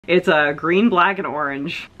It's a green, black, and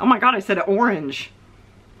orange. Oh my god, I said orange.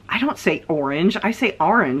 I don't say orange, I say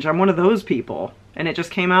orange. I'm one of those people. And it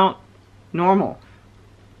just came out normal.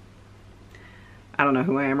 I don't know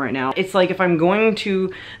who I am right now. It's like if I'm going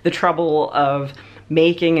to the trouble of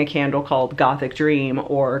making a candle called Gothic Dream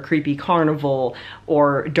or Creepy Carnival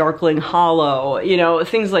or Darkling Hollow, you know,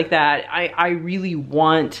 things like that. I really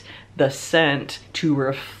want the scent to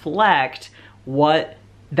reflect what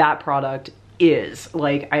that product is.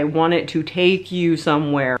 Like, I want it to take you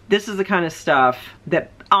somewhere. This is the kind of stuff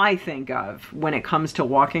that I think of when it comes to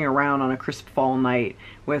walking around on a crisp fall night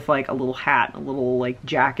with like a little hat, a little like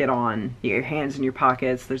jacket on, your hands in your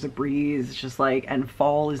pockets, there's a breeze, it's just like, and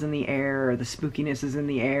fall is in the air, the spookiness is in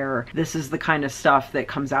the air. This is the kind of stuff that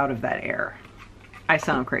comes out of that air. I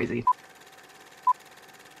sound crazy.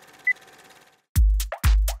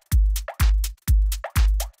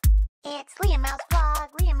 It's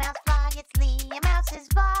LeahMouseVlog, LeahMouseVlog, it's LeahMouse's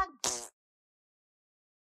vlog.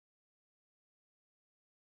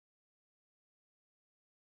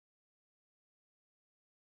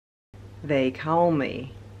 They call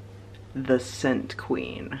me the Scent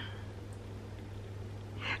Queen.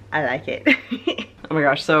 I like it. Oh my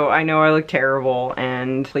gosh, so I know I look terrible,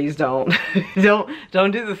 and please don't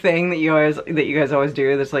don't do the thing that you guys always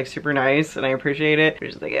do that's like super nice, and I appreciate it.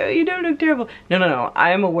 You're just like, oh, you don't look terrible. No.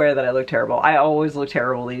 I am aware that I look terrible. I always look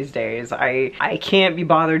terrible these days. I can't be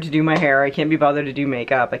bothered to do my hair. I can't be bothered to do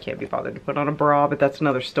makeup. I can't be bothered to put on a bra, but that's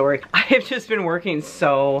another story. I have just been working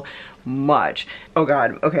so much. Oh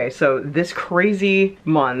god. Okay, so this crazy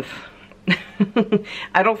month,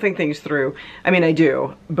 I don't think things through. I mean, I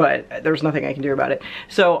do, but there's nothing I can do about it.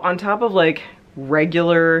 So on top of like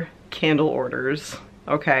regular candle orders,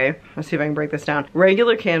 okay, let's see if I can break this down.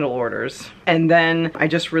 Regular candle orders, and then I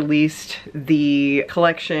just released the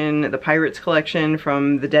collection, the Pirates collection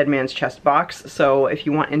from the Dead Man's Chest box. So if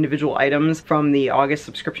you want individual items from the August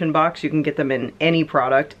subscription box, you can get them in any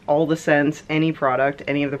product, all the scents, any product,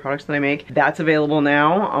 any of the products that I make. That's available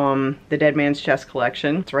now, the Dead Man's Chest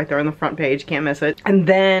collection. It's right there on the front page, can't miss it. And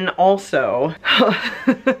then also,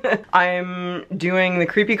 I'm doing the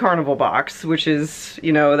Creepy Carnival box, which is,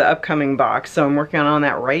 you know, the upcoming box. So I'm working on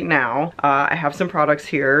that right now. I have some products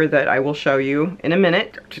here that I will show you in a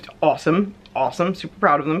minute. Awesome, super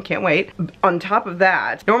proud of them, can't wait. On top of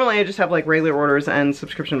that, normally I just have like regular orders and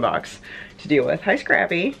subscription box to deal with. Hi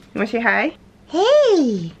Scrappy, you wanna say hi?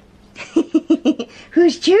 Hey!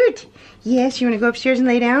 Who's cute? Yes, you wanna go upstairs and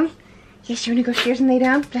lay down? Yes, you wanna go upstairs and lay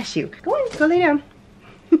down? Bless you. Go on, go lay down.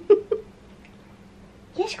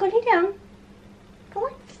 Yes, go lay down. Go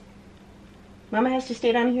on. Mama has to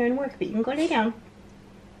stay down here and work, but you can go lay down.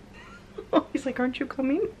 Oh, he's like, aren't you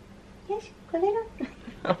coming? Yes, go lay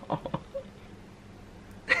down. Oh.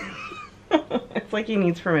 It's like he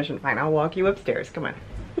needs permission. Fine, I'll walk you upstairs. Come on.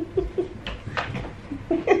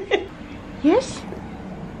 Yes?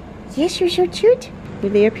 Yes, you're so cute. You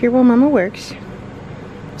lay up here while Mama works.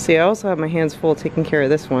 See, I also have my hands full taking care of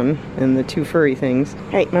this one and the two furry things.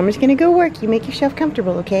 Alright, Mama's gonna go work. You make yourself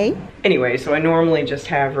comfortable, okay? Anyway, so I normally just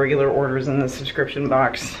have regular orders in the subscription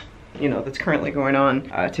box, you know, that's currently going on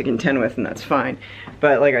to contend with, and that's fine.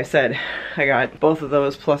 But like I said, I got both of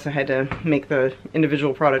those, plus I had to make the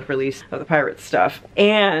individual product release of the Pirates stuff.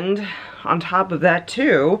 And on top of that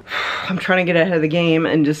too, I'm trying to get ahead of the game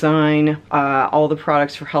and design all the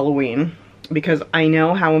products for Halloween, because I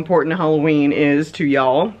know how important Halloween is to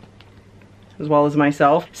y'all, as well as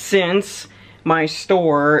myself, since my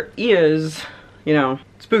store is, you know,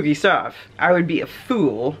 spooky stuff. I would be a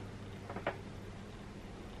fool.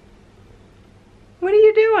 What are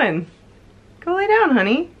you doing? Go lay down,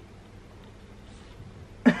 honey.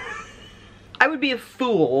 I would be a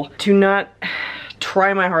fool to not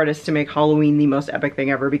try my hardest to make Halloween the most epic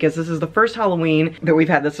thing ever, because this is the first Halloween that we've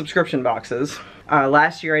had the subscription boxes.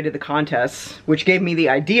 Last year I did the contests, which gave me the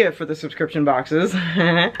idea for the subscription boxes.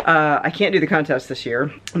 I can't do the contest this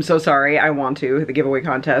year. I'm so sorry. I want to, the giveaway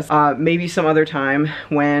contest. Maybe some other time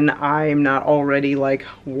when I'm not already like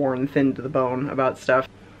worn thin to the bone about stuff.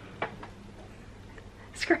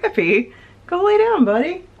 Scrappy, go lay down,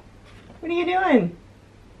 buddy. What are you doing?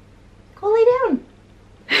 Go lay down.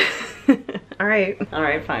 All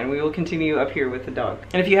right, fine. We will continue up here with the dog.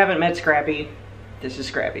 And if you haven't met Scrappy, this is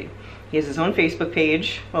Scrappy. He has his own Facebook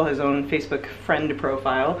page, well, his own Facebook friend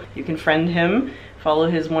profile. You can friend him, follow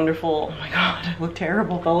his wonderful, oh my god, I look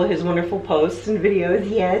terrible. Follow his wonderful posts and videos,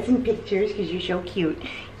 yes, and pictures, because you're so cute.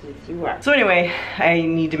 Yes, you are. So anyway, I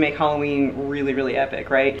need to make Halloween really, really epic,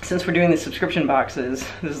 right? Since we're doing the subscription boxes,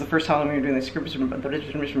 this is the first Halloween we're doing the subscription boxes.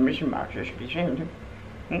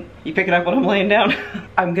 You picking up what I'm laying down?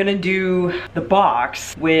 I'm gonna do the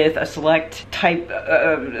box with a select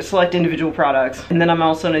individual products. And then I'm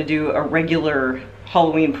also gonna do a regular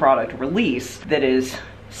Halloween product release that is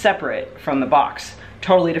separate from the box.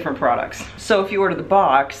 Totally different products. So if you order the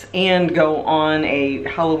box and go on a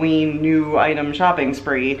Halloween new item shopping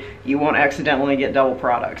spree, you won't accidentally get double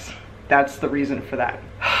products. That's the reason for that.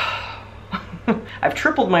 I've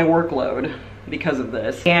tripled my workload because of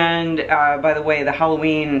this. And by the way, the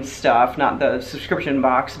Halloween stuff, not the subscription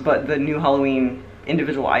box, but the new Halloween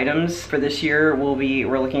individual items for this year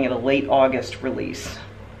we're looking at a late August release.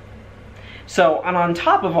 So, and on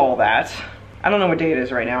top of all that, I don't know what day it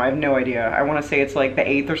is right now. I have no idea. I want to say it's like the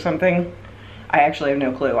 8th or something. I actually have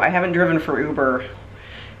no clue. I haven't driven for Uber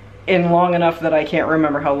in long enough that I can't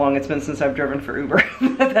remember how long it's been since I've driven for Uber.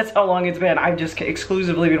 That's how long it's been. I've just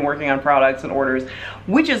exclusively been working on products and orders,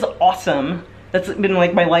 which is awesome. That's been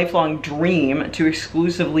like my lifelong dream, to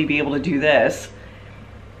exclusively be able to do this.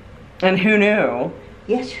 And who knew?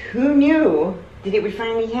 Yes, who knew that it would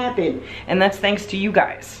finally happen? And that's thanks to you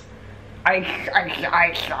guys. I'm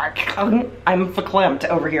verklempt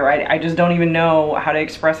over here. I just don't even know how to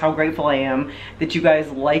express how grateful I am that you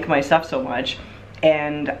guys like my stuff so much.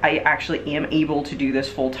 And I actually am able to do this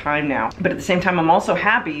full time now. But at the same time, I'm also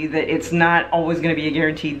happy that it's not always gonna be a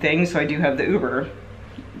guaranteed thing, so I do have the Uber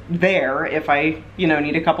there if I, you know,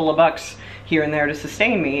 need a couple of bucks here and there to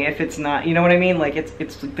sustain me. If it's not, you know what I mean? Like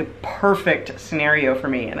it's the perfect scenario for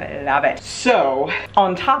me, and I love it. So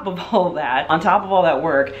on top of all that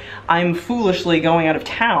work, I'm foolishly going out of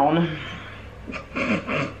town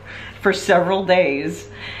for several days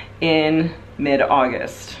in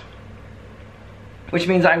mid-August, which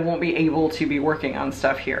means I won't be able to be working on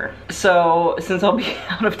stuff here. So since I'll be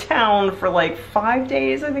out of town for like 5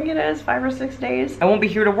 days, I think it is, 5 or 6 days, I won't be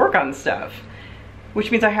here to work on stuff, which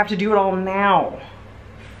means I have to do it all now.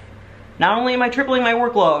 Not only am I tripling my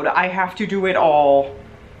workload, I have to do it all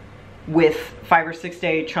with 5 or 6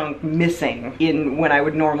 day chunk missing in when I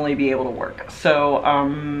would normally be able to work. So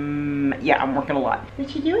yeah, I'm working a lot.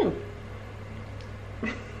 What you doing?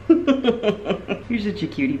 You're such a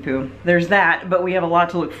cutie poo. There's that, but we have a lot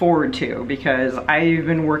to look forward to because I've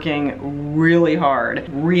been working really hard,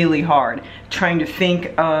 trying to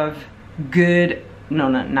think of good, no,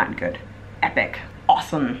 not good, epic,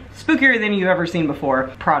 awesome, spookier than you've ever seen before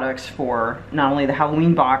products for not only the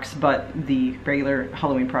Halloween box, but the regular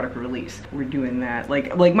Halloween product release. We're doing that.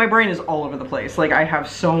 Like my brain is all over the place. Like I have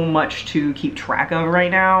so much to keep track of right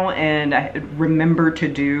now, and I remember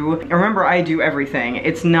I do everything.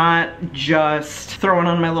 It's not just throwing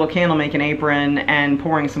on my little candle making apron and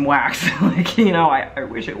pouring some wax. Like, you know, I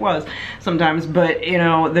wish it was sometimes, but you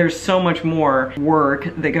know, there's so much more work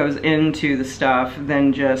that goes into the stuff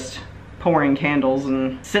than just pouring candles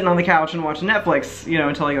and sitting on the couch and watching Netflix, you know,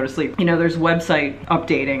 until I go to sleep. You know, there's website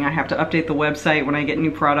updating. I have to update the website when I get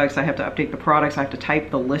new products. I have to update the products. I have to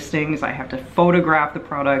type the listings. I have to photograph the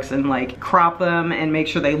products and like crop them and make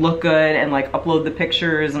sure they look good and like upload the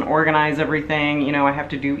pictures and organize everything. You know, I have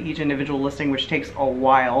to do each individual listing, which takes a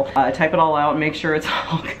while. Type it all out and make sure it's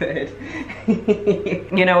all good.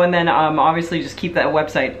 You know, and then obviously just keep that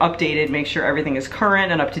website updated, make sure everything is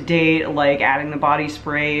current and up to date, like adding the body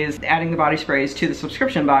sprays to the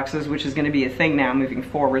subscription boxes, which is going to be a thing now moving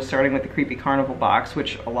forward, starting with the Creepy Carnival box,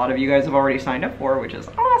 which a lot of you guys have already signed up for, which is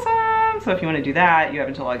awesome. So if you want to do that, you have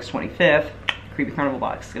until August 25th. Creepy Carnival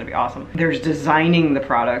box is gonna be awesome. There's designing the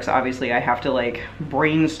products. Obviously I have to like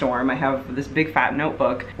brainstorm. I have this big fat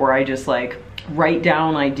notebook where I just like write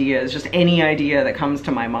down ideas, just any idea that comes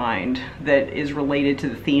to my mind that is related to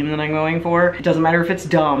the theme that I'm going for. It doesn't matter if it's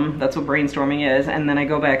dumb, that's what brainstorming is, and then I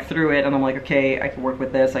go back through it and I'm like, okay, I can work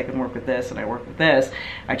with this, I can work with this, and I work with this.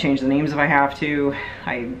 I change the names if I have to.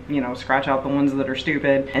 I, you know, scratch out the ones that are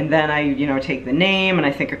stupid, and then I, you know, take the name and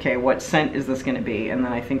I think, okay, what scent is this gonna be? And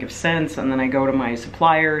then I think of scents, and then I go to my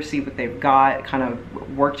supplier, see what they've got, kind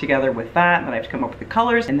of work together with that, and then I have to come up with the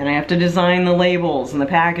colors, and then I have to design the labels and the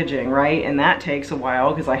packaging, right? And that takes a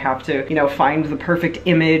while because I have to, you know, find the perfect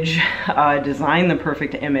image, design the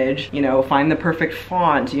perfect image, you know, find the perfect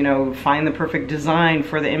font, you know, find the perfect design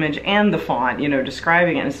for the image and the font, you know,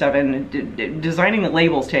 describing it and stuff. And designing the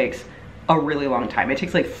labels takes a really long time. It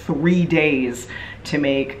takes like 3 days to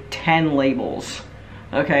make 10 labels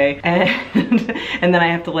okay? And then I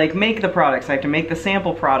have to like make the products. I have to make the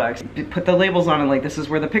sample products, put the labels on it, like this is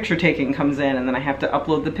where the picture taking comes in, and then I have to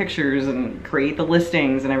upload the pictures and create the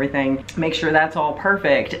listings and everything, make sure that's all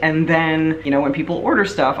perfect. And then, you know, when people order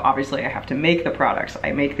stuff, obviously I have to make the products.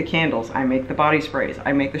 I make the candles, I make the body sprays,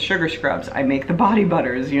 I make the sugar scrubs, I make the body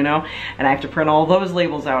butters, you know, and I have to print all those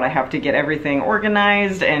labels out. I have to get everything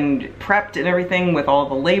organized and prepped and everything with all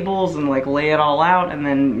the labels and like lay it all out and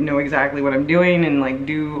then know exactly what I'm doing and like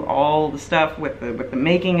do all the stuff with the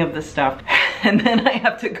making of the stuff. And then I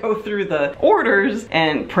have to go through the orders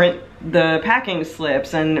and print the packing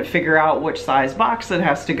slips and figure out which size box it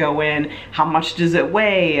has to go in, how much does it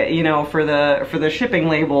weigh, you know, for the shipping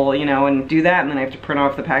label, you know, and do that. And then I have to print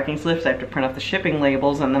off the packing slips, I have to print off the shipping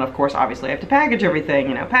labels, and then of course obviously I have to package everything,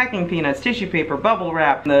 you know, packing peanuts, tissue paper, bubble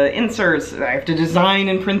wrap, the inserts, I have to design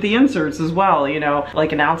and print the inserts as well, you know,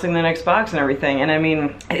 like announcing the next box and everything. And I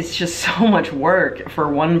mean, it's just so much work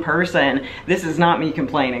for one person. This is not me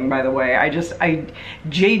complaining, by the way.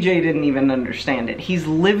 JJ didn't even understand it. He's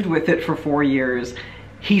lived with it for 4 years.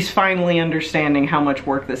 He's finally understanding how much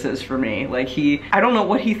work this is for me. Like I don't know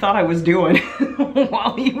what he thought I was doing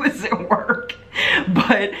while he was at work.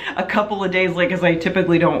 But a couple of days, like, cause I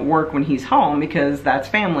typically don't work when he's home because that's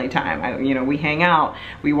family time. You know, we hang out,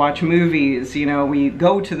 we watch movies, you know, we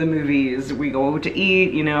go to the movies, we go to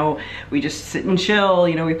eat, you know, we just sit and chill,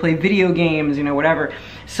 you know, we play video games, you know, whatever.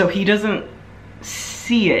 So he doesn't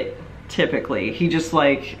see it typically. He just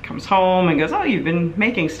like comes home and goes, oh, you've been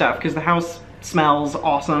making stuff, because the house smells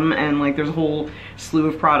awesome and like there's a whole slew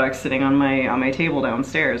of products sitting on my table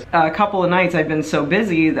downstairs. A couple of nights I've been so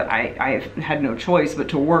busy that I had no choice but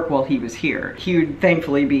to work while he was here. He would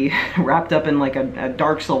thankfully be wrapped up in like a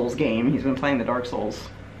Dark Souls game. He's been playing the Dark Souls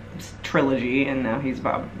trilogy and now he's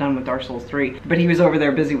about done with Dark Souls 3. But he was over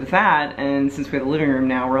there busy with that, and since we have the living room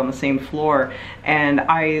now, we're on the same floor, and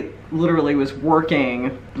I literally was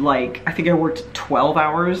working like, I think I worked 12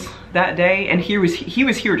 hours that day, and he was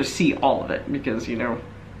here to see all of it because, you know,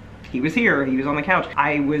 he was here, he was on the couch.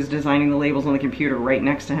 I was designing the labels on the computer right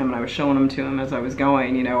next to him and I was showing them to him as I was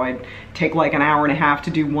going. You know, I'd take like an hour and a half to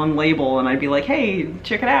do one label and I'd be like, hey,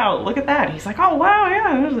 check it out, look at that. He's like, oh wow,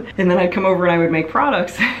 yeah. And then I'd come over and I would make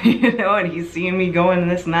products, you know, and he's seeing me going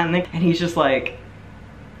this and that and and he's just like,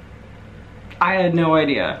 I had no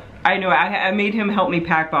idea. I know, I made him help me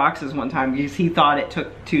pack boxes one time because he thought it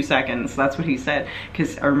took 2 seconds. That's what he said.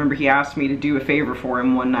 Because I remember he asked me to do a favor for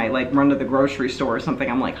him one night, like run to the grocery store or something.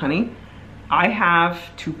 I'm like, honey, I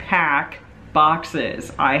have to pack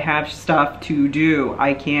boxes. I have stuff to do.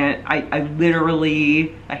 I can't, I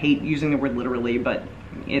literally, I hate using the word literally, but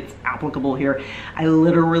it's applicable here. I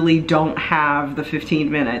literally don't have the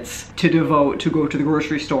 15 minutes to devote to go to the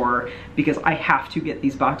grocery store because I have to get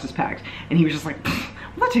these boxes packed. And he was just like,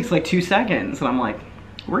 well, that takes like 2 seconds. And I'm like,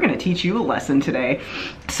 we're gonna teach you a lesson today.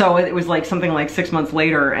 So it was like something like 6 months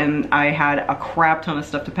later and I had a crap ton of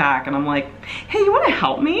stuff to pack and I'm like, hey, you wanna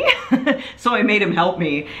help me? So I made him help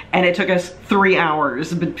me and it took us 3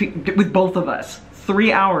 hours with both of us.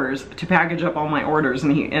 3 hours to package up all my orders,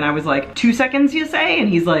 and I was like, 2 seconds you say? And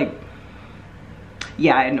he's like,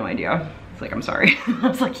 yeah, I had no idea. It's like, I'm sorry. I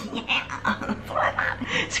was like, yeah.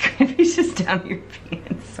 Scrappy's just down here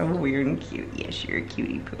being so weird and cute. Yes, you're a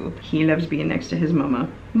cutie poo. He loves being next to his mama.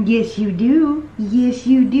 Yes, you do. Yes,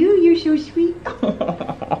 you do. You're so sweet.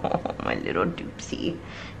 My little doopsie.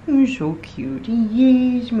 You're so cute.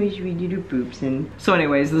 Yes, my sweet little poopsin. So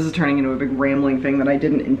anyways, this is turning into a big rambling thing that I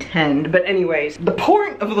didn't intend. But anyways, the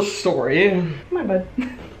point of the story, my bad.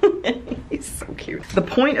 He's so cute. The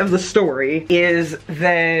point of the story is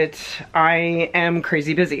that I am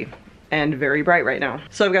crazy busy and very bright right now.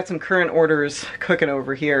 So I've got some current orders cooking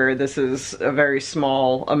over here. This is a very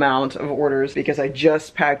small amount of orders because I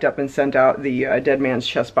just packed up and sent out the Dead Man's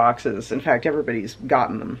Chest boxes. In fact, everybody's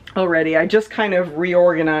gotten them already. I just kind of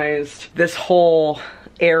reorganized this whole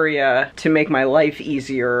area to make my life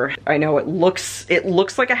easier. I know it looks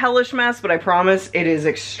like a hellish mess, but I promise it is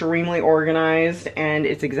extremely organized and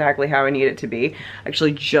it's exactly how I need it to be. I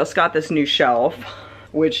actually just got this new shelf,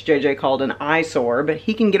 which JJ called an eyesore, but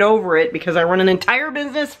he can get over it because I run an entire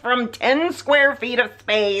business from 10 square feet of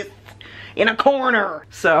space in a corner.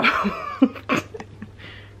 So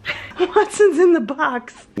Watson's in the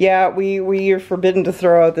box. Yeah, we are forbidden to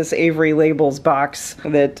throw out this Avery Labels box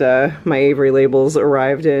that my Avery Labels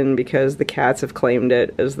arrived in because the cats have claimed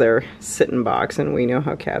it as their sitting box, and we know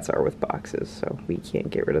how cats are with boxes, so we can't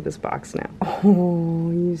get rid of this box now.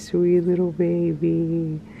 Oh, you sweet little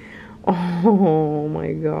baby. Oh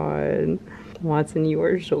my god. Watson, you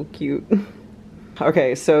are so cute.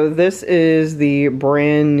 Okay, so this is the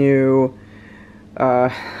brand new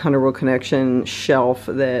Underworld Connection shelf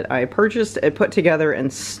that I purchased and put together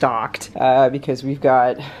and stocked because we've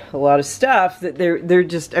got a lot of stuff that they're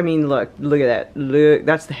just, I mean, look at that. Look,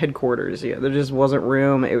 that's the headquarters. Yeah, there just wasn't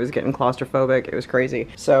room. It was getting claustrophobic. It was crazy.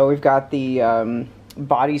 So we've got the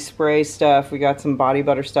body spray stuff. We got some body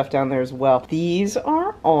butter stuff down there as well. These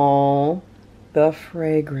are all the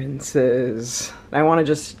fragrances. I want to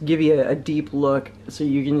just give you a deep look so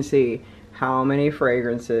you can see how many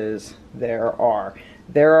fragrances there are.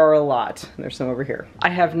 There are a lot. There's some over here. I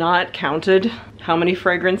have not counted how many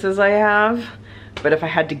fragrances I have, but if I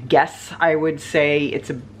had to guess, I would say it's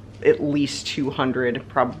at least 200,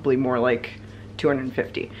 probably more like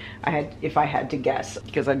 250. If I had to guess,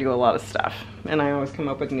 because I do a lot of stuff and I always come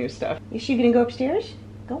up with new stuff. Is she gonna go upstairs?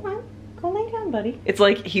 Go on. Go lay down, buddy. It's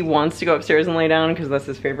like he wants to go upstairs and lay down because that's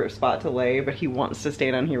his favorite spot to lay, but he wants to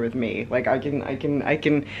stay down here with me. Like I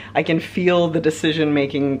can feel the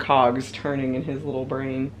decision-making cogs turning in his little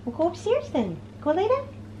brain. Well, go upstairs then. Go lay down.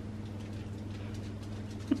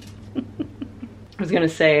 I was gonna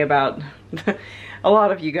say about a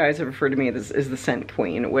lot of you guys have referred to me as the scent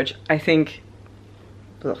queen, which I think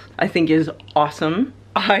is awesome.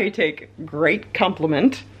 I take great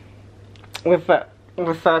compliment with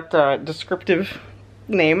that descriptive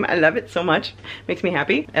name. I love it so much. Makes me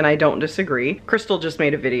happy, and I don't disagree. Crystal just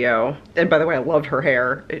made a video, and by the way, I loved her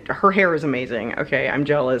hair. Her hair is amazing. Okay, I'm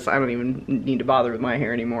jealous. I don't even need to bother with my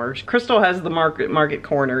hair anymore. Crystal has the market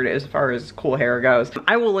cornered as far as cool hair goes.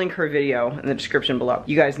 I will link her video in the description below.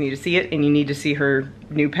 You guys need to see it, and you need to see her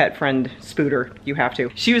new pet friend, Spooter. You have to.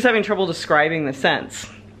 She was having trouble describing the scents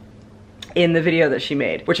in the video that she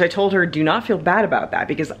made, which I told her, do not feel bad about that,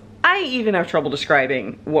 because I even have trouble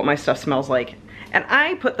describing what my stuff smells like. And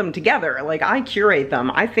I put them together, like I curate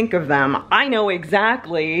them, I think of them, I know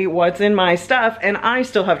exactly what's in my stuff, and I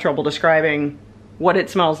still have trouble describing what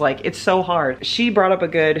it smells like. It's so hard. She brought up a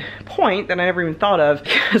good point that I never even thought of,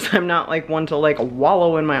 because I'm not like one to like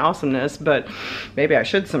wallow in my awesomeness, but maybe I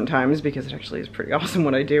should sometimes, because it actually is pretty awesome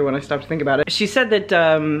what I do when I stop to think about it. She said that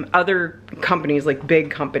other companies, like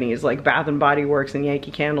big companies like Bath and Body Works and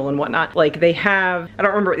Yankee Candle and whatnot, like they have, I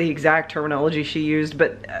don't remember the exact terminology she used,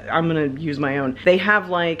 but I'm gonna use my own. They have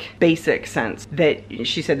like basic scents that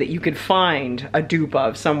she said that you could find a dupe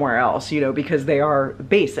of somewhere else, you know, because they are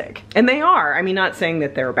basic. And they are. I mean, not saying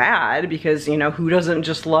that they're bad, because, you know, who doesn't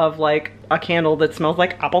just love like a candle that smells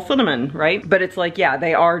like apple cinnamon, right? But it's like, yeah,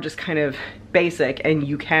 they are just kind of basic, and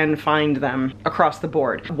you can find them across the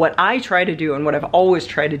board. What I try to do, and what I've always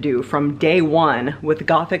tried to do from day one with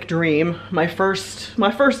Gothic Dream, my first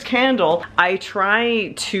candle, I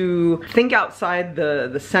try to think outside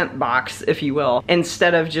the scent box, if you will,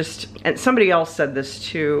 instead of just, and somebody else said this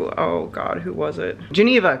too, oh God, who was it?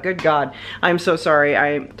 Geneva, good God. I'm so sorry,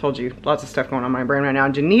 I told you, lots of stuff going on in my brain right now.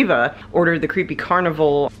 Geneva ordered the Creepy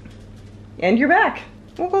Carnival, and you're back.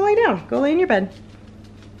 Well, go lay down, go lay in your bed.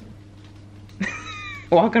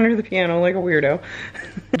 Walk under the piano like a weirdo.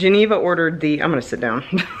 Geneva ordered the, I'm gonna sit down,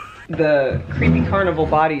 the Creepy Carnival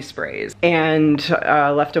body sprays, and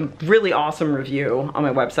left a really awesome review on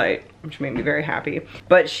my website, which made me very happy.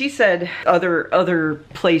 But she said other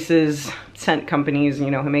places, scent companies,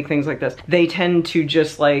 you know, who make things like this, they tend to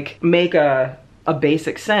just like make a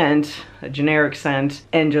basic scent, a generic scent,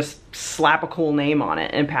 and just slap a cool name on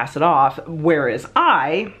it and pass it off. Whereas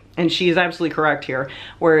I, and she is absolutely correct here,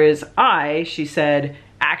 whereas I, she said,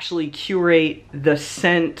 actually curate the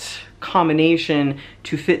scent combination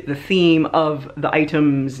to fit the theme of the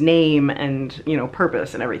item's name and, you know,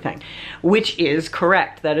 purpose and everything, which is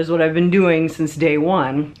correct. That is what I've been doing since day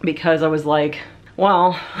one, because I was like,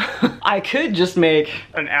 well, I could just make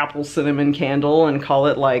an apple cinnamon candle and call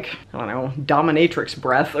it like, I don't know, dominatrix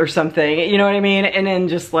breath or something, you know what I mean? And then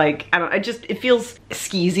just like, I don't, it feels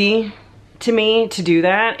skeezy to me to do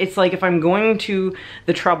that. It's like if I'm going to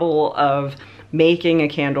the trouble of making a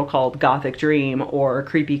candle called Gothic Dream or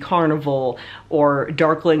Creepy Carnival or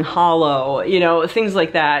Darkling Hollow, you know, things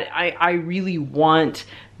like that, I really want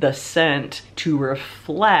the scent to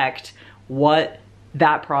reflect what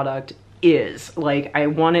that product is. Like, I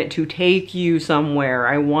want it to take you somewhere.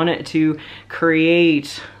 I want it to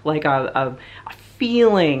create like a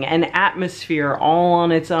feeling, an atmosphere all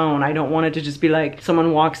on its own. I don't want it to just be like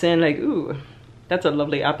someone walks in like, ooh, that's a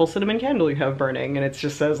lovely apple cinnamon candle you have burning, and it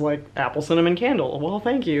just says like apple cinnamon candle. Well,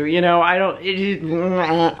 thank you. You know,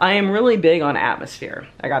 I am really big on atmosphere.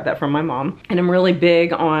 I got that from my mom. And I'm really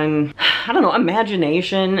big on, I don't know,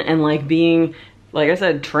 imagination and like being, like I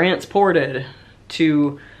said, transported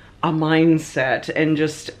to a mindset and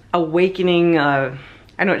just awakening, I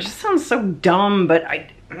know it just sounds so dumb, but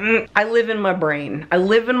I live in my brain. I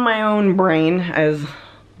live in my own brain, as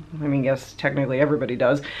I mean, yes, technically everybody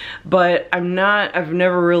does, but I've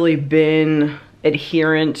never really been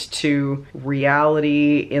adherent to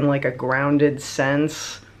reality in like a grounded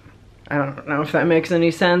sense. I don't know if that makes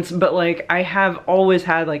any sense, but like I have always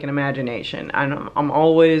had like an imagination, and I'm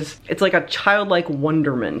always, it's like a childlike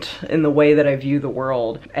wonderment in the way that I view the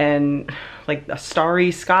world, and like a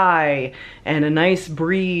starry sky and a nice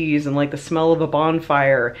breeze and like the smell of a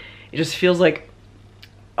bonfire. It just feels like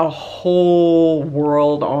a whole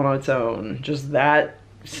world on its own, just that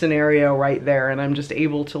scenario right there, and I'm just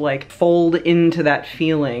able to like fold into that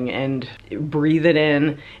feeling and breathe it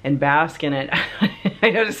in and bask in it. I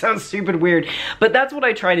know it sounds stupid weird, but that's what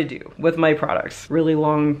I try to do with my products. Really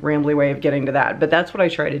long rambly way of getting to that, but that's what I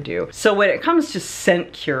try to do. So when it comes to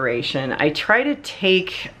scent curation, I try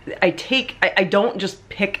to I don't just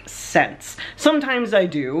pick scents. Sometimes I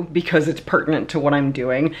do because it's pertinent to what I'm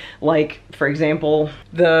doing. Like for example,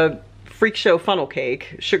 the Freak Show funnel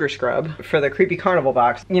cake sugar scrub for the Creepy Carnival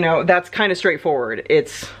box. You know, that's kind of straightforward.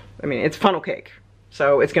 It's funnel cake,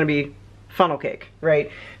 so it's gonna be funnel cake,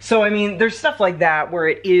 right? So I mean, there's stuff like that where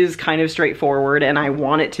it is kind of straightforward, and I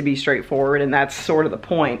want it to be straightforward, and that's sort of the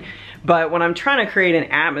point. But when I'm trying to create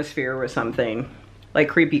an atmosphere with something like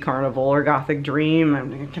Creepy Carnival or Gothic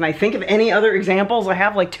Dream, can I think of any other examples? I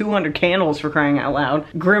have like 200 candles, for crying out loud.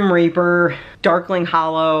 Grim Reaper, Darkling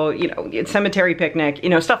Hollow, you know, Cemetery Picnic, you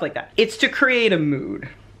know, stuff like that. It's to create a mood.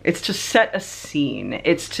 It's to set a scene.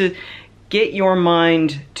 It's to get your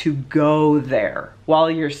mind to go there while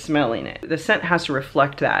you're smelling it. The scent has to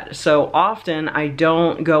reflect that. So often I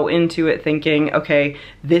don't go into it thinking, okay,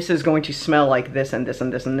 this is going to smell like this and this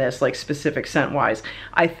and this and this, like specific scent wise.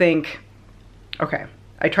 I think, okay,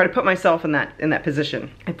 I try to put myself in that position.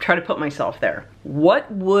 I try to put myself there. What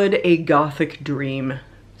would a Gothic Dream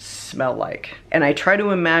smell like? And I try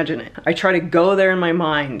to imagine it. I try to go there in my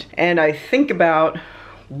mind, and I think about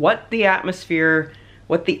what the atmosphere,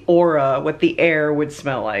 what the aura, what the air would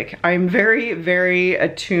smell like. I'm very, very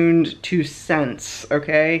attuned to scents,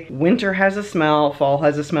 okay? Winter has a smell, fall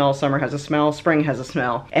has a smell, summer has a smell, spring has a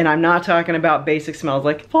smell. And I'm not talking about basic smells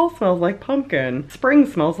like fall smells like pumpkin, spring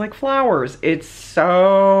smells like flowers. It's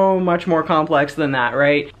so much more complex than that,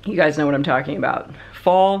 right? You guys know what I'm talking about.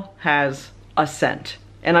 Fall has a scent.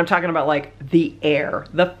 And I'm talking about like the air,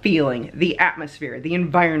 the feeling, the atmosphere, the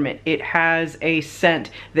environment. It has a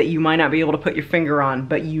scent that you might not be able to put your finger on,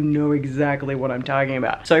 but you know exactly what I'm talking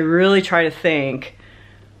about. So I really try to think,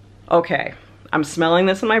 okay, I'm smelling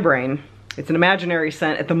this in my brain. It's an imaginary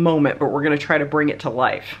scent at the moment, but we're gonna try to bring it to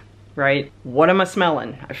life, right? What am I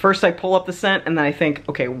smelling? First I pull up the scent, and then I think,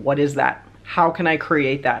 okay, what is that? How can I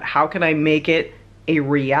create that? How can I make it a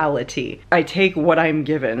reality? I take what I'm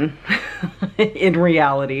given in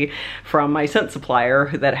reality from my scent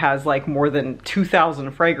supplier that has like more than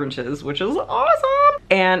 2,000 fragrances, which is awesome.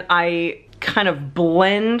 And I kind of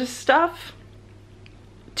blend stuff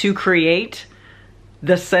to create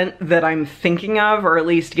the scent that I'm thinking of, or at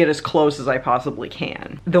least get as close as I possibly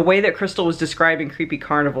can. The way that Crystal was describing Creepy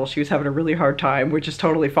Carnival, she was having a really hard time, which is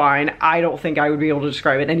totally fine. I don't think I would be able to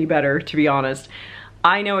describe it any better, to be honest.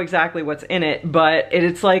 I know exactly what's in it, but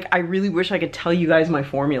it's like, I really wish I could tell you guys my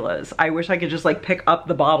formulas. I wish I could just like pick up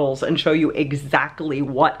the bottles and show you exactly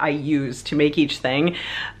what I use to make each thing.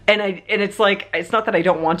 And it's like, it's not that I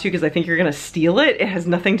don't want to because I think you're gonna steal it. It has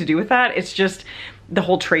nothing to do with that. It's just the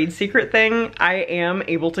whole trade secret thing. I am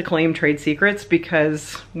able to claim trade secrets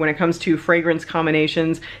because when it comes to fragrance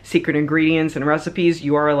combinations, secret ingredients, and recipes,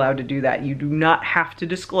 you are allowed to do that. You do not have to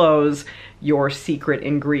disclose your secret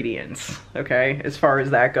ingredients, okay? As far as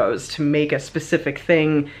that goes, to make a specific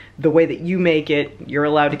thing the way that you make it, you're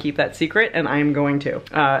allowed to keep that secret, and I'm going to.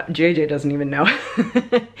 JJ doesn't even know.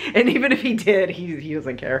 And even if he did, he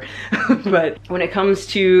doesn't care. But when it comes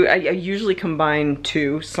to, I usually combine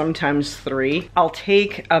 2, sometimes 3. I'll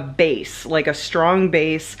take a base, like a strong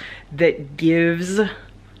base that gives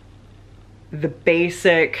the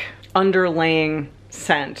basic underlaying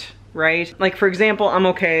scent, right? Like for example, I'm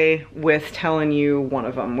okay with telling you one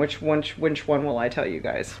of them. Which one will I tell you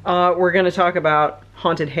guys? We're gonna talk about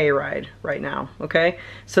Haunted Hayride right now, okay?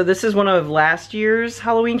 So this is one of last year's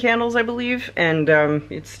Halloween candles, I believe, and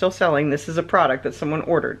it's still selling. This is a product that someone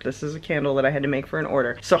ordered. This is a candle that I had to make for an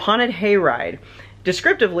order. So Haunted Hayride,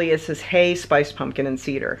 descriptively it says hay, spiced pumpkin, and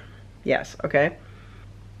cedar. Yes, okay?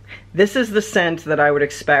 This is the scent that I would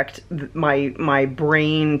expect my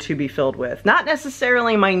brain to be filled with. Not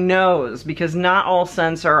necessarily my nose, because not all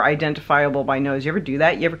scents are identifiable by nose. You ever do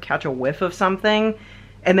that? You ever catch a whiff of something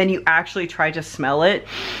and then you actually try to smell it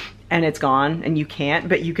and it's gone and you can't,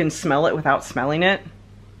 but you can smell it without smelling it?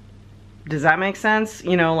 Does that make sense?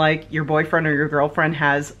 You know, like your boyfriend or your girlfriend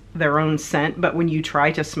has their own scent, but when you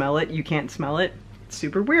try to smell it, you can't smell it. It's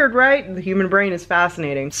super weird, right? The human brain is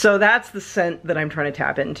fascinating. So that's the scent that I'm trying to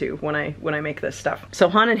tap into when I make this stuff. So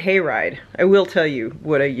Haunted Hayride, I will tell you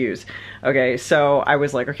what I use. Okay, so I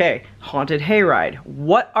was like, okay, Haunted Hayride.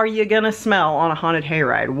 What are you gonna smell on a Haunted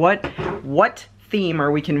Hayride? What theme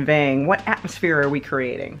are we conveying? What atmosphere are we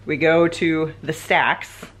creating? We go to the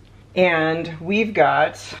stacks and we've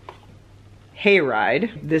got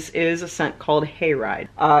Hayride. This is a scent called Hayride.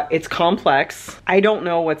 It's complex. I don't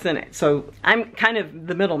know what's in it. So I'm kind of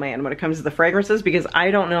the middleman when it comes to the fragrances because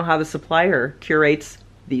I don't know how the supplier curates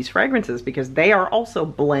these fragrances because they are also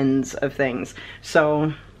blends of things.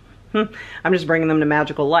 So I'm just bringing them to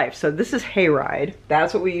magical life. So this is Hayride.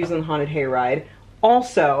 That's what we use in the Haunted Hayride.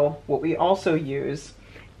 Also, what we also use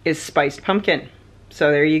is spiced pumpkin.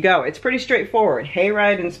 So there you go. It's pretty straightforward.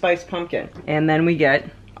 Hayride and spiced pumpkin. And then we get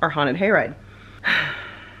our Haunted Hayride,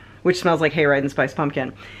 which smells like hayride and spiced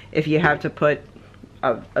pumpkin if you have to put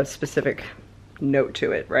a specific note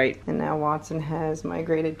to it, right? And now Watson has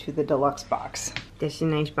migrated to the deluxe box. This is a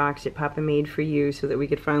nice box that Papa made for you so that we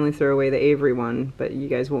could finally throw away the Avery one, but you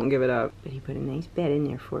guys won't give it up. But he put a nice bed in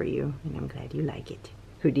there for you, and I'm glad you like it.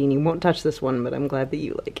 Houdini won't touch this one, but I'm glad that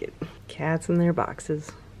you like it. Cats in their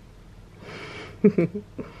boxes. Yes.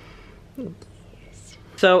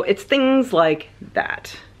 So it's things like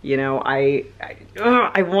that. You know, I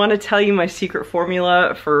want to tell you my secret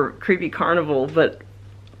formula for Creepy Carnival, but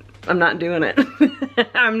I'm not doing it.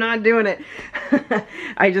 I'm not doing it.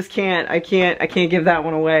 I just can't. I can't give that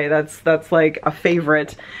one away. That's like a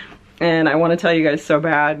favorite, and I want to tell you guys so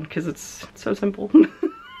bad because it's so simple.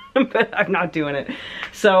 But I'm not doing it.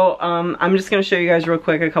 So I'm just gonna show you guys real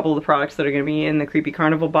quick a couple of the products that are gonna be in the Creepy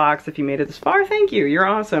Carnival box. If you made it this far, thank you, you're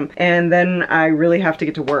awesome. And then I really have to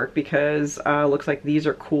get to work because looks like these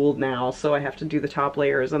are cooled now, so I have to do the top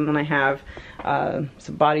layers. And then I have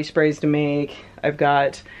some body sprays to make. I've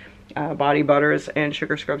got body butters and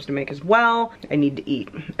sugar scrubs to make as well. I need to eat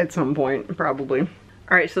at some point, probably.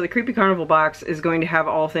 Alright, so the Creepy Carnival box is going to have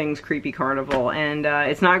all things Creepy Carnival, and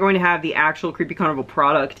it's not going to have the actual Creepy Carnival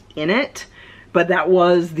product in it, but that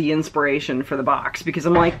was the inspiration for the box, because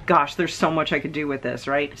I'm like, gosh, there's so much I could do with this,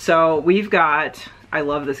 right? So we've got, I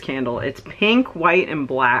love this candle. It's pink, white, and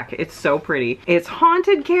black. It's so pretty. It's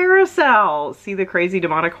Haunted Carousel. See the crazy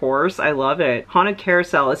demonic horse? I love it. Haunted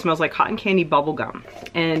Carousel. It smells like cotton candy bubble gum.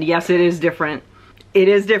 And yes, it is different. It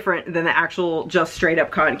is different than the actual just straight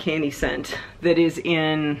up cotton candy scent that is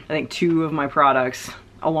in, I think, 2 of my products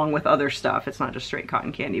along with other stuff. It's not just straight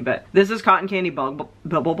cotton candy, but this is cotton candy bubble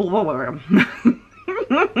gum.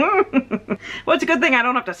 Well, it's a good thing I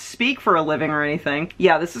don't have to speak for a living or anything.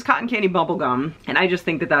 Yeah, this is cotton candy bubblegum, and I just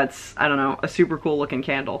think that that's, I don't know, a super cool looking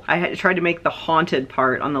candle. I tried to make the haunted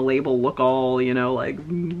part on the label look all, you know, like,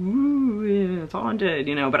 ooh, yeah, it's haunted,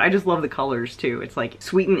 you know, but I just love the colors too. It's like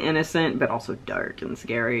sweet and innocent, but also dark and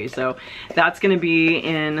scary. So that's gonna be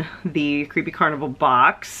in the Creepy Carnival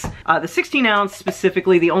box. The 16 ounce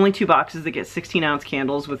specifically, the only 2 boxes that get 16 ounce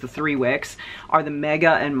candles with the 3 wicks are the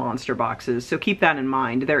Mega and Monster boxes. So keep that in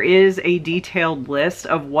mind. There is a detailed list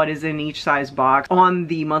of what is in each size box on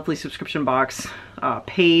the monthly subscription box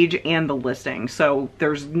page and the listing. So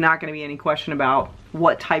there's not going to be any question about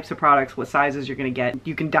what types of products, what sizes you're going to get.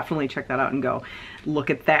 You can definitely check that out and go look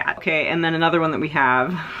at that. Okay, and then another one that we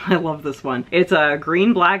have, I love this one. It's a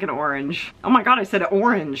green, black, and orange. Oh my god, I said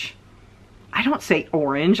orange. I don't say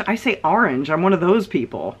orange, I say orange. I'm one of those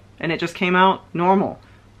people. And it just came out normal.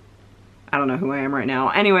 I don't know who I am right now.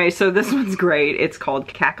 Anyway, so this one's great. It's called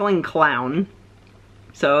Cackling Clown.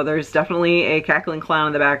 So there's definitely a cackling clown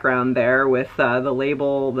in the background there with the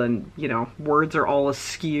label, the, you know, words are all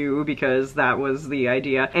askew because that was the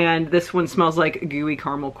idea. And this one smells like gooey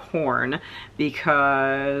caramel corn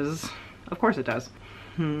because, of course it does.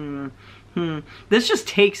 This just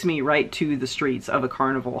takes me right to the streets of a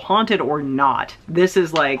carnival, haunted or not. This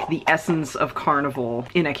is like the essence of carnival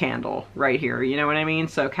in a candle right here, you know what I mean?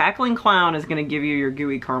 So Cackling Clown is gonna give you your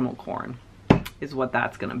gooey caramel corn, is what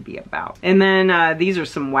that's gonna be about. And then these are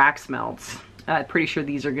some wax melts. Pretty sure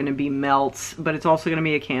these are gonna be melts, but it's also gonna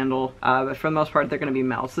be a candle. But for the most part, they're gonna be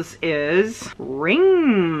melts. This is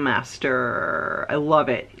Ringmaster. I love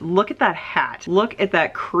it. Look at that hat. Look at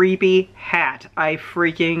that creepy hat. I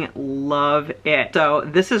freaking love it. So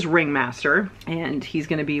this is Ringmaster, and he's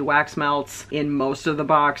gonna be wax melts in most of the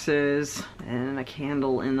boxes, and a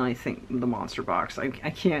candle in, I think, the monster box. I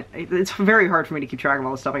can't, it's very hard for me to keep track of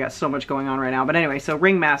all this stuff. I got so much going on right now. But anyway, so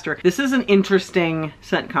Ringmaster. This is an interesting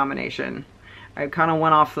scent combination. I kind of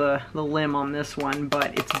went off the limb on this one,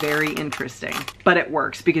 but it's very interesting. But it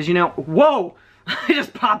works because, you know, whoa! I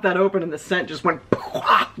just popped that open and the scent just went,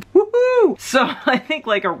 woohoo! Woo! So I think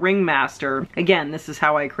like a ringmaster, again, this is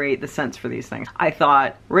how I create the scents for these things. I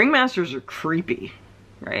thought ringmasters are creepy,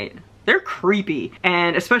 right? They're creepy,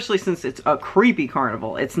 and especially since it's a creepy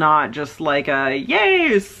carnival. It's not just like a,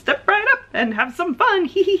 yay, step right up and have some fun,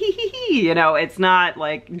 hee hee hee hee hee. You know, it's not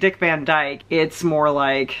like Dick Van Dyke. It's more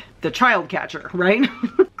like the child catcher, right?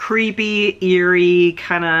 Creepy, eerie,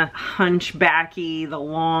 kind of hunchbacky, the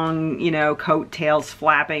long, you know, coattails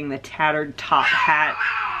flapping, the tattered top hat.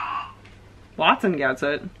 Watson gets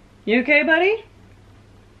it. You okay, buddy?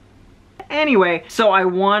 Anyway, so I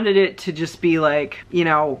wanted it to just be like, you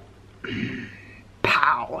know,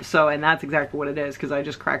 pow. So, and that's exactly what it is, because I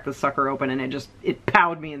just cracked the sucker open and it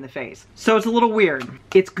powed me in the face. So it's a little weird.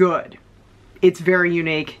 It's good. It's very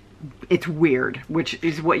unique. It's weird, which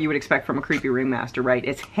is what you would expect from a creepy ringmaster, right?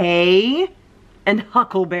 It's hay and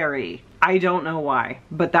huckleberry. I don't know why,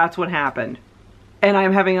 but that's what happened. And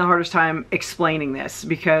I'm having the hardest time explaining this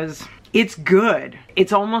because it's good.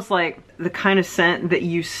 It's almost like the kind of scent that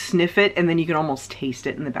you sniff it and then you can almost taste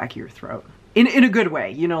it in the back of your throat. In a good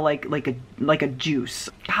way, you know, like a juice.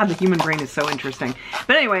 God, the human brain is so interesting.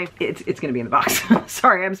 But anyway, it's gonna be in the box.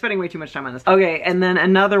 Sorry, I'm spending way too much time on this. Okay, and then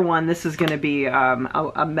another one, this is gonna be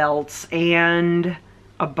a melts and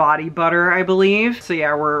a body butter, I believe. So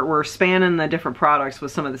yeah, we're spanning the different products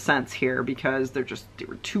with some of the scents here because they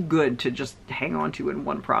were too good to just hang on to in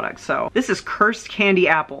one product. So this is Cursed Candy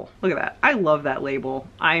Apple. Look at that. I love that label.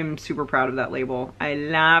 I'm super proud of that label. I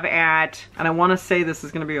love it. And I want to say this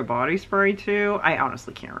is going to be a body spray too. I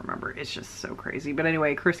honestly can't remember. It's just so crazy. But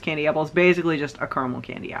anyway, Cursed Candy Apple is basically just a caramel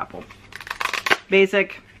candy apple.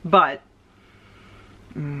 Basic, but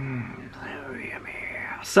so yummy.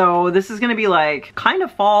 So this is gonna be like kind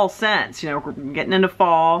of fall scents, you know, we're getting into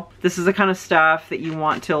fall. This is the kind of stuff that you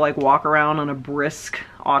want to like walk around on a brisk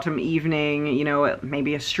autumn evening, you know, at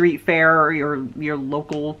maybe a street fair or your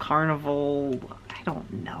local carnival. I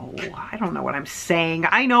don't know what I'm saying.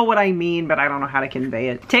 I know what I mean, but I don't know how to convey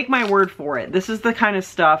it. Take my word for it. This is the kind of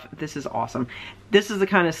stuff, this is awesome. This is the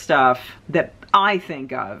kind of stuff that I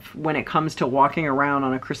think of when it comes to walking around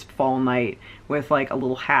on a crisp fall night with like a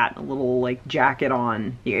little hat, a little like jacket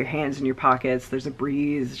on, your hands in your pockets, there's a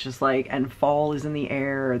breeze, it's just like, and fall is in the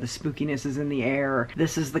air, the spookiness is in the air.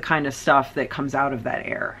 This is the kind of stuff that comes out of that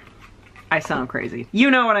air. I sound crazy. You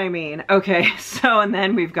know what I mean. Okay, so and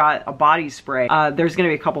then we've got a body spray. There's gonna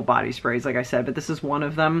be a couple body sprays, like I said, but this is one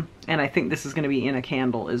of them, and I think this is gonna be in a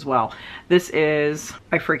candle as well. This is,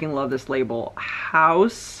 I freaking love this label,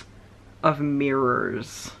 House of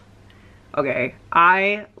Mirrors. Okay,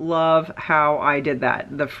 I love how I did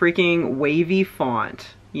that. The freaking wavy font,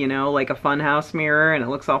 you know, like a funhouse mirror, and it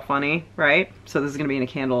looks all funny, right? So this is gonna be in a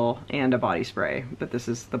candle and a body spray, but this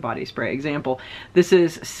is the body spray example. This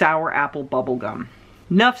is Sour Apple Bubblegum.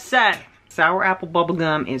 Enough said. Sour Apple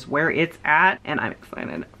Bubblegum is where it's at, and I'm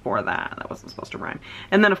excited for that. That wasn't supposed to rhyme.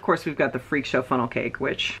 And then of course we've got the Freak Show funnel cake,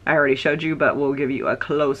 which I already showed you, but we'll give you a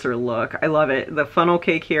closer look. I love it. The funnel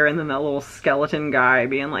cake here, and then that little skeleton guy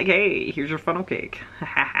being like, hey, here's your funnel cake.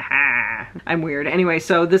 I'm weird. Anyway,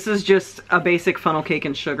 so this is just a basic funnel cake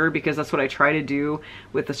and sugar because that's what I try to do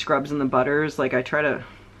with the scrubs and the butters. Like I try to,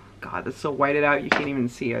 God, it's so whited out you can't even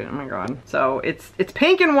see it. Oh my God. So it's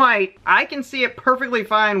pink and white. I can see it perfectly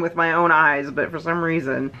fine with my own eyes, but for some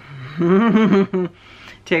reason,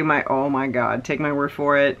 oh my God, take my word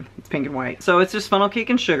for it. It's pink and white. So it's just funnel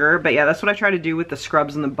cake and sugar, but yeah, that's what I try to do with the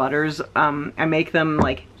scrubs and the butters. I make them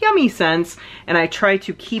like yummy scents, and I try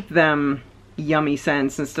to keep them yummy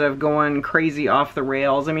scents instead of going crazy off the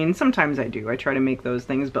rails. I mean, sometimes I do. I try to make those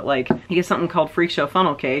things, but like you get something called Freak Show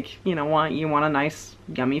funnel cake, you know, you want a nice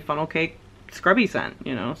yummy funnel cake scrubby scent,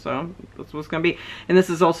 you know, so that's what's gonna be. And this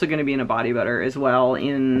is also gonna be in a body butter as well,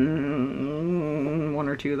 in one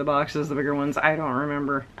or two of the boxes, the bigger ones. I don't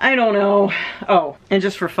remember. I don't know. Oh, and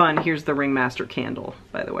just for fun, here's the Ringmaster candle,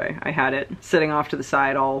 by the way. I had it sitting off to the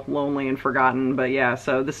side all lonely and forgotten, but yeah,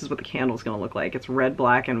 so this is what the candle's gonna look like. It's red,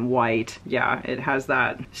 black, and white. Yeah, it has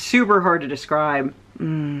that super hard to describe.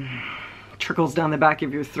 Trickles down the back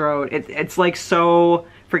of your throat. It's like so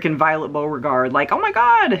freaking Violet Beauregard, like, oh my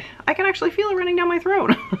God, I can actually feel it running down my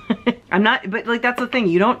throat. I'm not, but like that's the thing,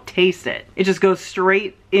 you don't taste it. It just goes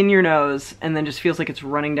straight in your nose and then just feels like it's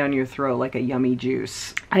running down your throat like a yummy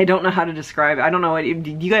juice. I don't know how to describe it. I don't know what,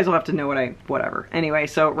 you guys will have to know whatever. Anyway,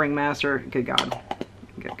 so Ringmaster, good God.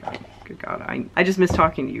 Good God. Good God, I just miss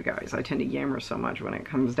talking to you guys. I tend to yammer so much when it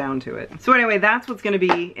comes down to it. So anyway, that's what's gonna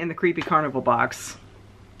be in the Creepy Carnival box.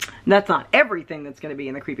 That's not everything that's going to be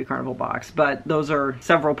in the Creepy Carnival box, but those are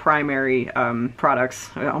several primary products.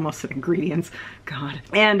 I almost said ingredients. God.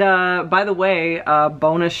 And by the way,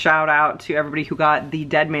 bonus shout out to everybody who got the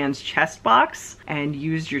Dead Man's Chest box and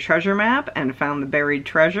used your treasure map and found the buried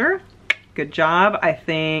treasure. Good job. I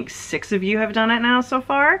think 6 of you have done it now so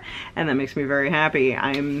far, and that makes me very happy.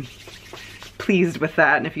 I'm pleased with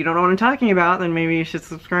that, and if you don't know what I'm talking about, then maybe you should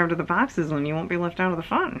subscribe to the boxes and you won't be left out of the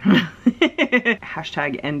fun.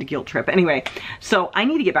 Hashtag end guilt trip. Anyway, so I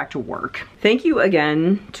need to get back to work. Thank you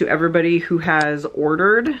again to everybody who has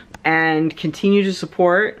ordered and continue to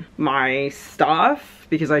support my stuff,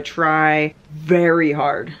 because I try very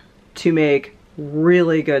hard to make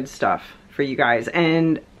really good stuff for you guys,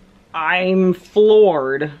 and I'm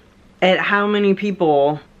floored at how many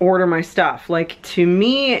people order my stuff. Like, to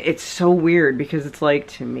me, it's so weird, because it's like,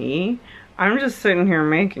 to me, I'm just sitting here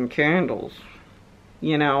making candles.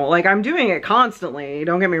 You know, like, I'm doing it constantly,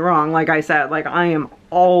 don't get me wrong. Like I said, like, I am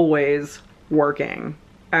always working,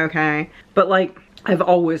 okay? But like, I've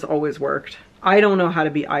always worked. I don't know how to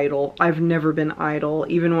be idle. I've never been idle.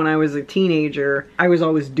 Even when I was a teenager, I was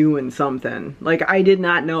always doing something. Like, I did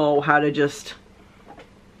not know how to just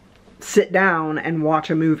sit down and watch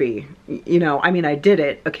a movie. You know, I mean, I did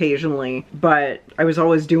it occasionally, but I was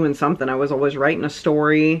always doing something. I was always writing a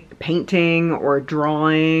story, painting or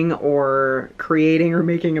drawing or creating or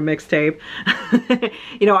making a mixtape.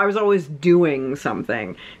 You know, I was always doing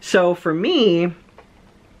something. So for me,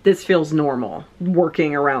 this feels normal,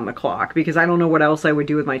 working around the clock, because I don't know what else I would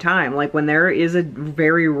do with my time. Like, when there is a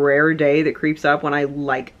very rare day that creeps up when I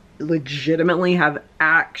like legitimately have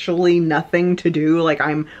actually nothing to do, like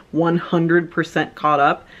I'm 100% caught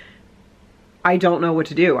up, I don't know what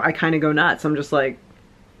to do. I kind of go nuts. I'm just like,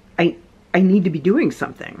 I need to be doing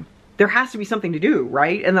something. There has to be something to do,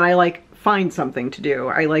 right? And then I like find something to do.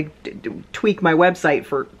 I like tweak my website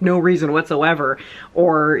for no reason whatsoever,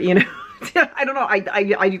 or, you know, I don't know,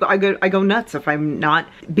 I go nuts if I'm not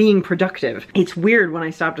being productive. It's weird when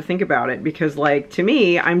I stop to think about it, because like, to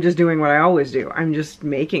me, I'm just doing what I always do. I'm just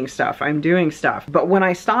making stuff, I'm doing stuff. But when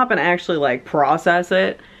I stop and actually like process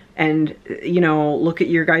it and, you know, look at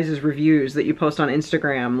your guys' reviews that you post on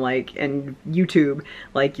Instagram, like, and YouTube,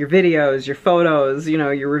 like your videos, your photos, you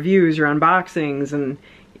know, your reviews, your unboxings, and,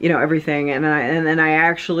 you know, everything, and then I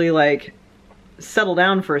actually like settle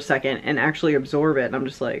down for a second and actually absorb it, and I'm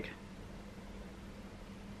just like,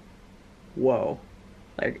 whoa,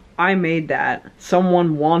 like, I made that,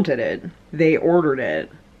 someone wanted it, they ordered it,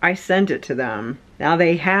 I sent it to them, now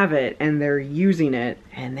they have it and they're using it,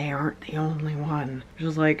 and they aren't the only one.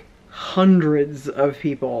 There's like hundreds of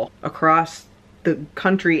people across the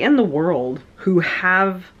country and the world who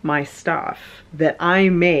have my stuff that I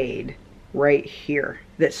made right here,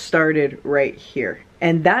 that started right here.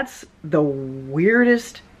 And that's the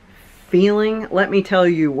weirdest feeling. Let me tell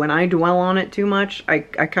you, when I dwell on it too much, I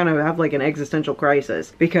kind of have like an existential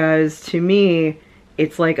crisis, because to me,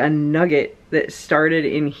 it's like a nugget that started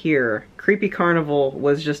in here. Creepy Carnival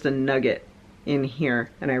was just a nugget in here,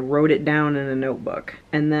 and I wrote it down in a notebook,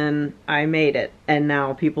 and then I made it, and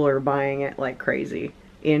now people are buying it like crazy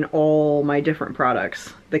in all my different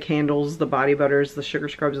products. The candles, the body butters, the sugar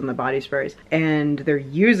scrubs, and the body sprays. And they're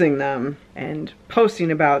using them and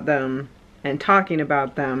posting about them and talking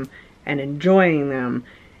about them and enjoying them.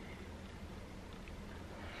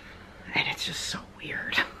 And it's just so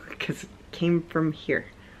weird, because it came from here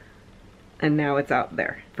and now it's out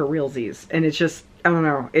there for realsies. And it's just, I don't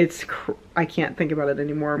know, I can't think about it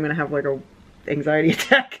anymore. I'm gonna have like a anxiety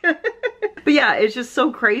attack. But yeah, it's just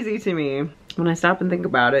so crazy to me when I stop and think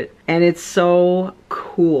about it. And it's so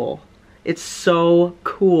cool. It's so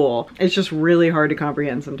cool. It's just really hard to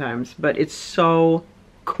comprehend sometimes, but it's so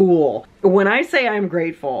cool. When I say I'm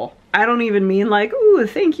grateful, I don't even mean like, ooh,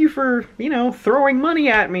 thank you for, you know, throwing money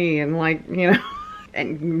at me and like, you know,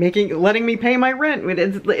 and letting me pay my rent.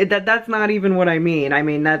 That's not even what I mean. I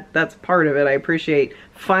mean, that's part of it. I appreciate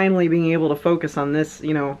finally being able to focus on this,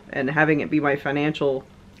 you know, and having it be my financial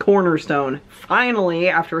cornerstone, finally,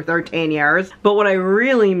 after 13 years. But what I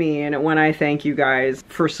really mean when I thank you guys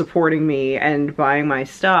for supporting me and buying my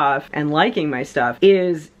stuff and liking my stuff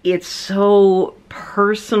is it's so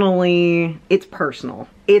personally, it's personal.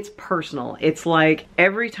 It's personal. It's like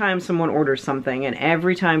every time someone orders something and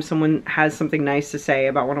every time someone has something nice to say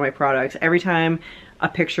about one of my products, every time a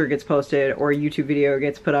picture gets posted or a YouTube video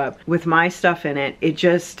gets put up with my stuff in it,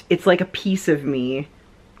 it's like a piece of me.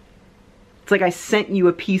 It's like I sent you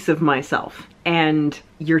a piece of myself and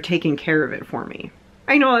you're taking care of it for me.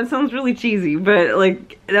 I know it sounds really cheesy, but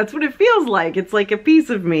like that's what it feels like. It's like a piece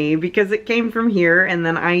of me because it came from here and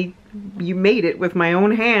then you made it with my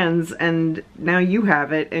own hands and now you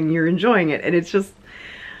have it and you're enjoying it. And it's just,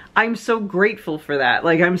 I'm so grateful for that.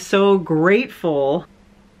 Like I'm so grateful.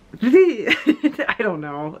 I don't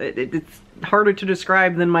know. It's harder to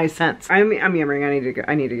describe than my sense. I'm yammering. I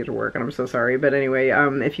need to get to work and I'm so sorry. But anyway,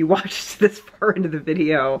 if you watched this far into the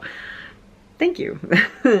video, thank you.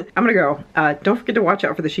 I'm gonna go. Don't forget to watch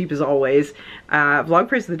out for the sheep as always. Vlog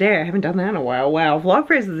praise of the day. I haven't done that in a while. Wow. Vlog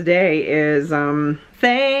praise of the day is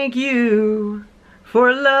thank you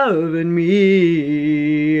for loving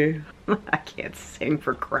me. I can't sing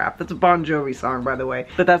for crap. That's a Bon Jovi song, by the way.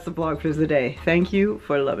 But that's the vlog praise of the day. Thank you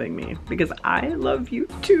for loving me because I love you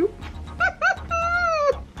too.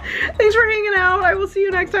 Thanks for hanging out. I will see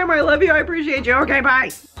you next time. I love you. I appreciate you. Okay, bye.